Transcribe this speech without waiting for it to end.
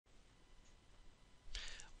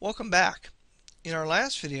Welcome back. In our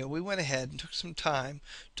last video, we went ahead and took some time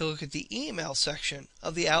to look at the email section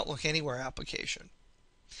of the Outlook Anywhere application.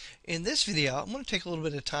 In this video, I'm going to take a little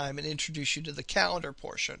bit of time and introduce you to the calendar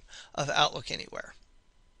portion of Outlook Anywhere.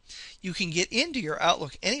 You can get into your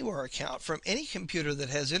Outlook Anywhere account from any computer that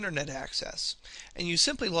has internet access, and you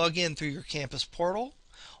simply log in through your campus portal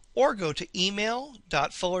or go to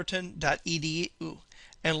email.fullerton.edu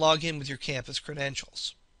and log in with your campus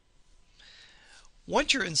credentials.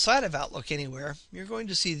 Once you're inside of Outlook Anywhere, you're going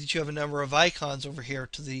to see that you have a number of icons over here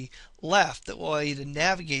to the left that will allow you to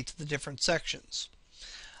navigate to the different sections.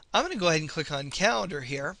 I'm going to go ahead and click on Calendar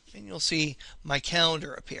here, and you'll see my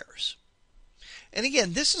calendar appears. And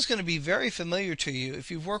again, this is going to be very familiar to you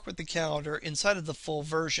if you've worked with the calendar inside of the full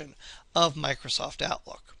version of Microsoft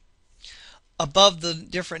Outlook. Above the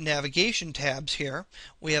different navigation tabs here,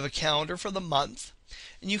 we have a calendar for the month,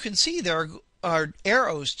 and you can see there are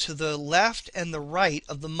arrows to the left and the right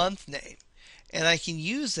of the month name, and I can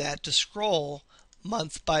use that to scroll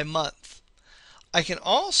month by month. I can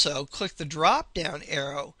also click the drop down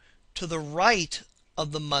arrow to the right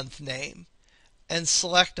of the month name and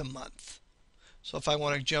select a month. So if I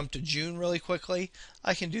want to jump to June really quickly,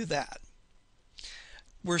 I can do that.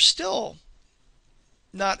 We're still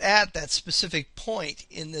not at that specific point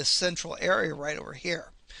in this central area right over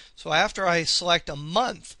here. So after I select a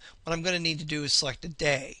month, what I'm going to need to do is select a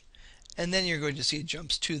day, and then you're going to see it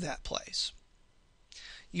jumps to that place.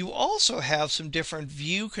 You also have some different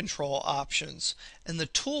view control options in the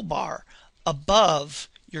toolbar above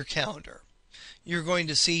your calendar. You're going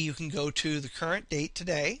to see you can go to the current date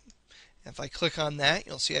today. If I click on that,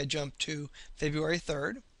 you'll see I jump to February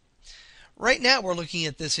 3rd. Right now we're looking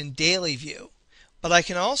at this in daily view, but I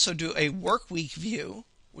can also do a work week view,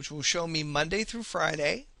 which will show me Monday through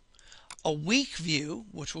Friday, a week view,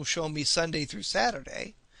 which will show me Sunday through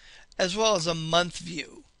Saturday, as well as a month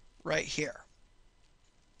view right here.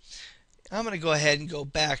 I'm going to go ahead and go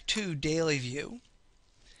back to daily view,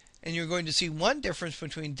 and you're going to see one difference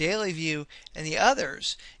between daily view and the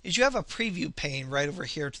others is you have a preview pane right over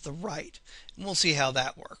here to the right, and we'll see how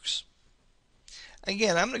that works.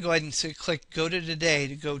 Again, I'm going to go ahead and click Go to Today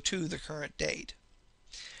to go to the current date.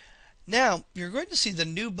 Now, you're going to see the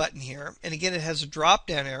New button here, and again it has a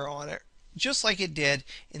drop-down arrow on it, just like it did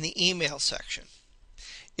in the email section.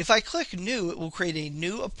 If I click New, it will create a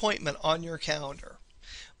new appointment on your calendar.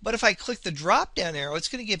 But if I click the drop-down arrow, it's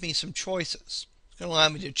going to give me some choices. It's going to allow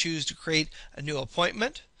me to choose to create a new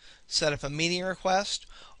appointment, set up a meeting request,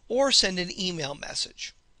 or send an email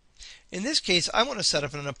message. In this case, I want to set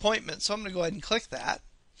up an appointment, so I'm going to go ahead and click that,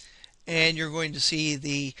 and you're going to see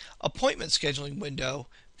the appointment scheduling window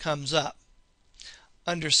comes up.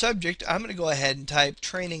 Under Subject, I'm going to go ahead and type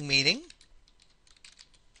Training Meeting.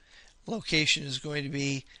 Location is going to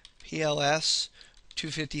be PLS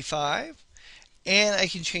 255, and I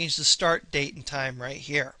can change the start date and time right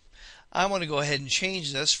here. I want to go ahead and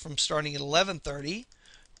change this from starting at 11:30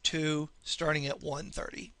 to starting at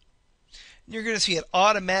 1:30. You're going to see it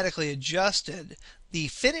automatically adjusted the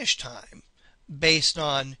finish time based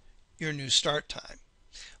on your new start time.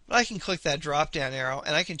 But I can click that drop down arrow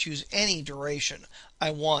and I can choose any duration I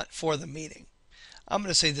want for the meeting. I'm going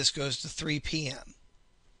to say this goes to 3 p.m.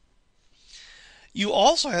 You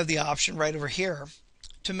also have the option right over here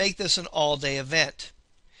to make this an all-day event.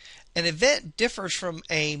 An event differs from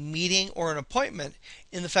a meeting or an appointment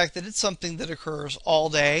in the fact that it's something that occurs all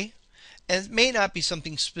day, and it may not be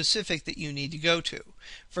something specific that you need to go to.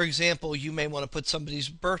 For example, you may want to put somebody's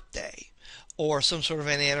birthday or some sort of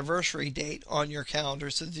an anniversary date on your calendar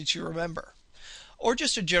so that you remember, or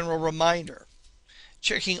just a general reminder.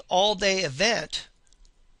 Checking all day event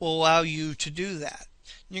will allow you to do that.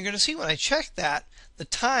 And you're going to see when I check that, the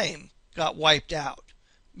time got wiped out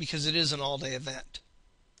because it is an all day event.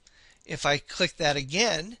 If I click that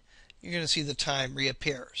again, you're going to see the time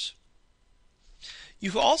reappears.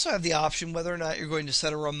 You also have the option whether or not you're going to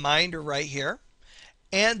set a reminder right here,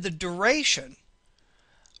 and the duration,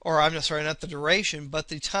 or I'm sorry, not the duration, but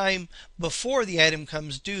the time before the item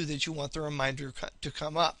comes due that you want the reminder to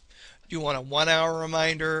come up. Do you want a 1 hour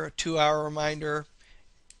reminder, a 2 hour reminder?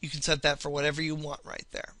 You can set that for whatever you want right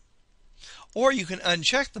there. Or you can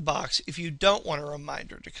uncheck the box if you don't want a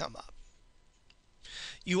reminder to come up.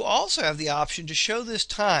 You also have the option to show this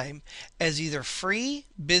time as either free,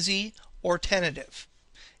 busy, or tentative.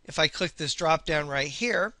 If I click this drop down right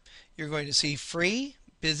here, you're going to see free,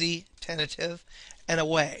 busy, tentative, and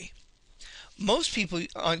away. Most people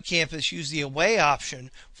on campus use the away option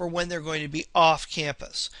for when they're going to be off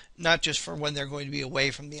campus, not just for when they're going to be away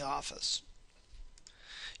from the office.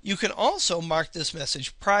 You can also mark this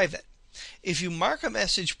message private. If you mark a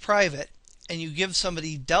message private and you give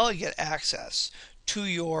somebody delegate access to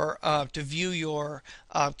your to view your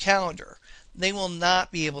calendar, they will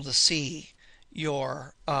not be able to see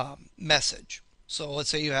your message. So let's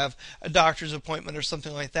say you have a doctor's appointment or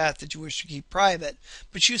something like that that you wish to keep private,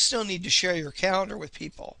 but you still need to share your calendar with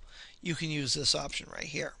people. You can use this option right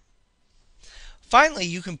here. Finally,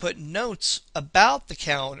 you can put notes about the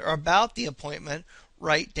calendar, or about the appointment,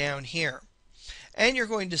 right down here. And you're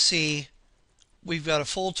going to see we've got a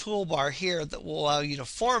full toolbar here that will allow you to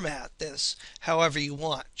format this however you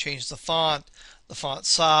want. Change the font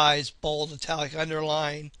size, bold, italic,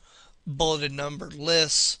 underline, bulleted numbered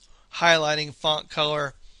lists, highlighting, font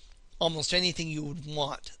color, almost anything you would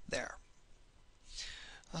want there.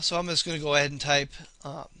 So I'm just going to go ahead and type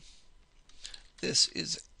this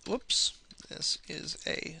is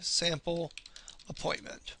a sample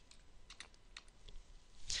appointment.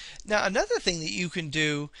 Now, another thing that you can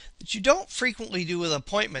do that you don't frequently do with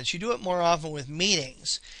appointments, you do it more often with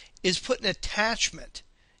meetings, is put an attachment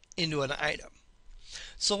into an item.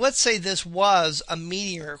 So let's say this was a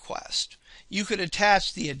meeting request. You could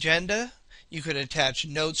attach the agenda, you could attach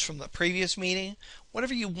notes from the previous meeting,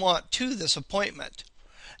 whatever you want to this appointment.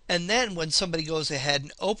 And then when somebody goes ahead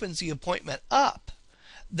and opens the appointment up,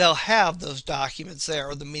 they'll have those documents there,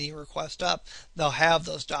 or the meeting request up, they'll have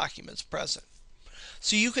those documents present.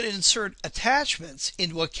 So you can insert attachments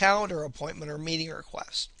into a calendar appointment or meeting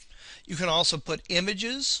request. You can also put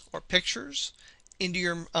images or pictures into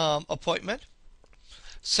your appointment.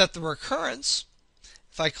 Set the recurrence.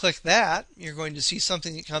 If I click that, you're going to see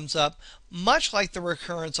something that comes up much like the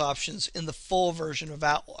recurrence options in the full version of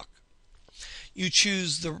Outlook. You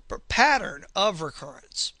choose the pattern of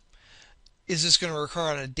recurrence. Is this going to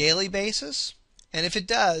recur on a daily basis? And if it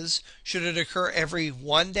does, should it occur every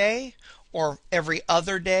one day or every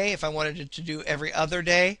other day? If I wanted it to do every other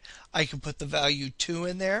day, I could put the value 2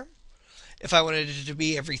 in there. If I wanted it to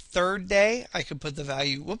be every third day, I could put the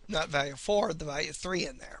value, not value 4, the value 3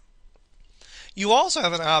 in there. You also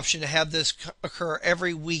have an option to have this occur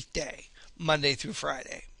every weekday, Monday through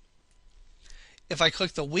Friday. If I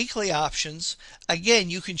click the weekly options, again,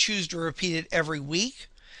 you can choose to repeat it every week,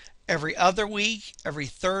 every other week, every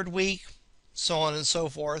third week, so on and so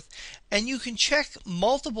forth. And you can check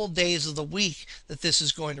multiple days of the week that this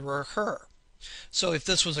is going to recur. So if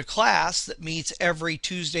this was a class that meets every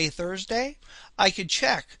Tuesday, Thursday, I could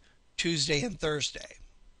check Tuesday and Thursday.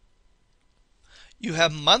 You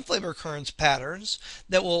have monthly recurrence patterns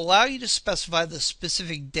that will allow you to specify the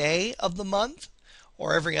specific day of the month,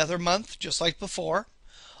 or every other month, just like before.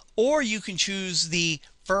 Or you can choose the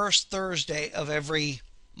first Thursday of every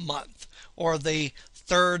month, or the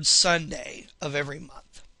third Sunday of every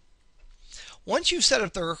month. Once you've set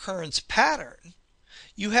up the recurrence pattern,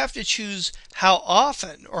 you have to choose how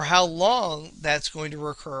often or how long that's going to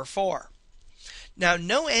recur for. Now,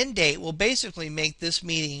 no end date will basically make this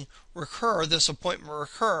meeting recur, this appointment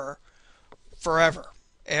recur forever,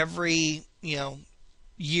 every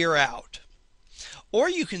year out. Or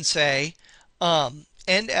you can say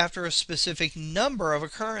end after a specific number of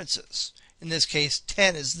occurrences. In this case,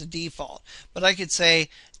 10 is the default. But I could say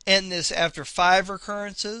end this after 5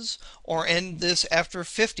 recurrences, or end this after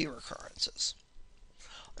 50 recurrences.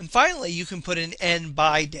 And finally, you can put an end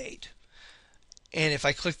by date. And if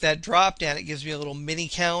I click that drop down, it gives me a little mini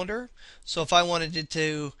calendar. So if I wanted it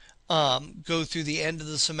to go through the end of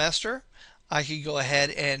the semester, I could go ahead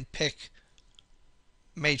and pick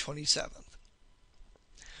May 27th.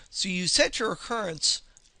 So you set your recurrence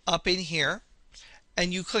up in here,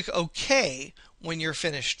 and you click OK when you're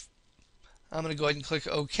finished. I'm going to go ahead and click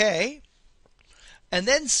OK, and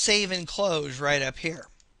then save and close right up here.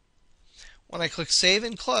 When I click Save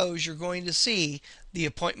and Close, you're going to see the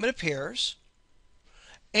appointment appears.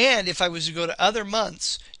 And if I was to go to other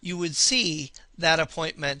months, you would see that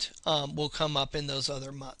appointment will come up in those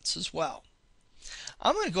other months as well.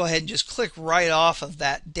 I'm going to go ahead and just click right off of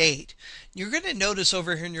that date. You're going to notice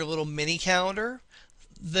over here in your little mini calendar,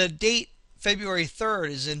 the date February 3rd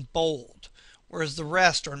is in bold, whereas the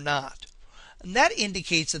rest are not. And that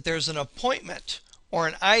indicates that there's an appointment or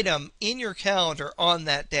an item in your calendar on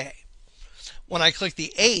that day. When I click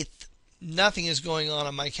the 8th, nothing is going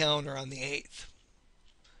on my calendar on the 8th.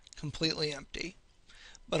 Completely empty.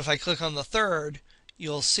 But if I click on the 3rd,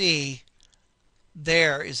 you'll see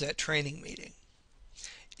there is that training meeting.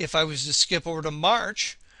 If I was to skip over to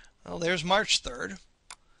March, well, there's March 3rd.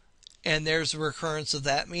 And there's the recurrence of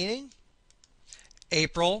that meeting.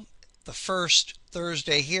 April, the first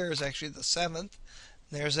Thursday here is actually the 7th.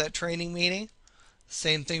 There's that training meeting.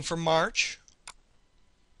 Same thing for March.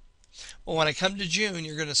 Well, when I come to June,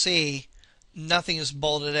 you're going to see nothing is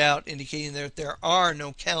bolded out, indicating that there are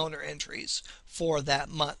no calendar entries for that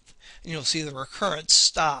month. And you'll see the recurrence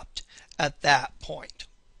stopped at that point.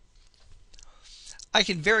 I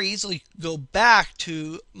can very easily go back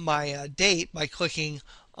to my date by clicking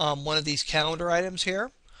one of these calendar items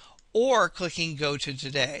here, or clicking Go to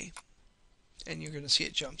Today. And you're going to see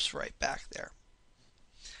it jumps right back there.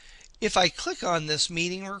 If I click on this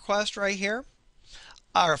meeting request right here,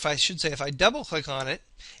 or if I should say if I double click on it,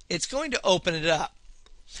 it's going to open it up.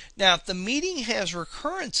 Now if the meeting has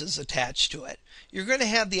recurrences attached to it, you're going to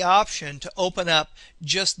have the option to open up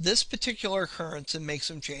just this particular occurrence and make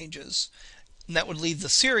some changes, and that would leave the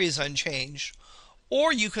series unchanged.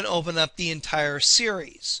 Or you can open up the entire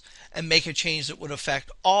series and make a change that would affect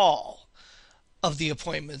all of the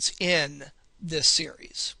appointments in this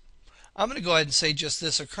series. I'm going to go ahead and say just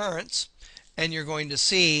this occurrence, and you're going to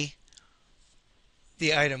see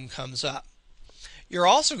the item comes up. You're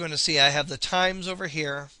also going to see I have the times over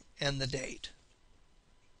here and the date.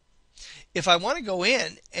 If I want to go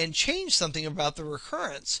in and change something about the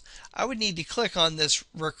recurrence, I would need to click on this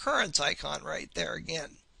recurrence icon right there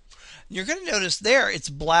again. You're going to notice there it's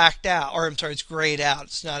blacked out, or I'm sorry, it's grayed out.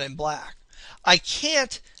 It's not in black. I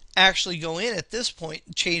can't actually go in at this point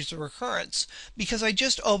and change the recurrence because I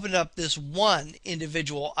just opened up this one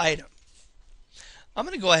individual item. I'm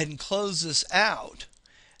going to go ahead and close this out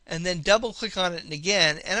and then double click on it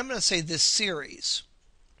again, and I'm going to say this series.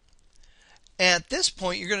 And at this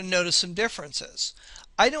point you're going to notice some differences.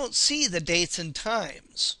 I don't see the dates and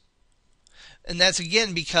times, and that's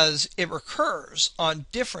again because it recurs on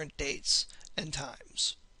different dates and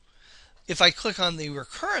times. If I click on the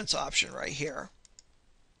recurrence option right here,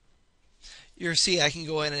 you'll see I can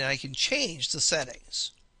go in and I can change the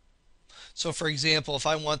settings. So for example, if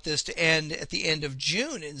I want this to end at the end of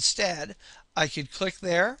June instead, I could click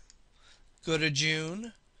there, go to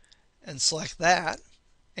June, and select that,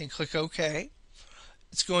 and click OK.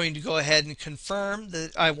 It's going to go ahead and confirm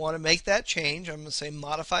that I want to make that change. I'm going to say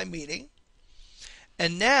Modify Meeting.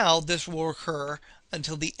 And now this will occur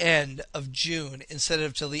until the end of June instead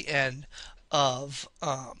of till the end of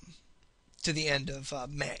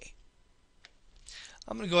May.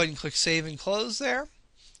 I'm going to go ahead and click Save and Close there.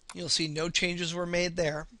 You'll see no changes were made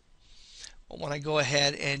there. But when I go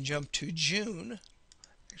ahead and jump to June,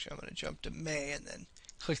 actually I'm going to jump to May and then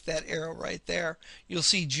click that arrow right there, you'll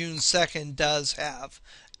see June 2nd does have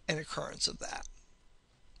an occurrence of that.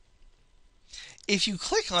 If you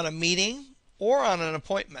click on a meeting or on an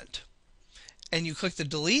appointment and you click the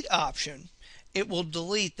delete option, it will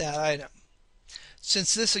delete that item.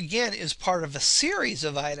 Since this again is part of a series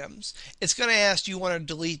of items, it's going to ask, do you want to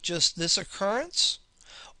delete just this occurrence,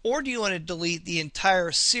 or do you want to delete the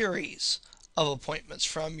entire series of appointments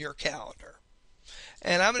from your calendar?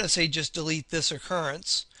 And I'm going to say just delete this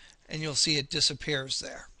occurrence, and you'll see it disappears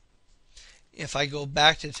there. If I go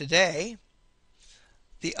back to today,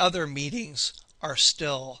 the other meetings are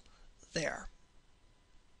still there.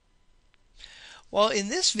 Well, in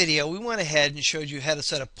this video, we went ahead and showed you how to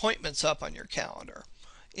set appointments up on your calendar.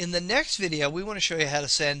 In the next video, we want to show you how to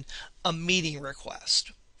send a meeting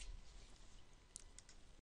request.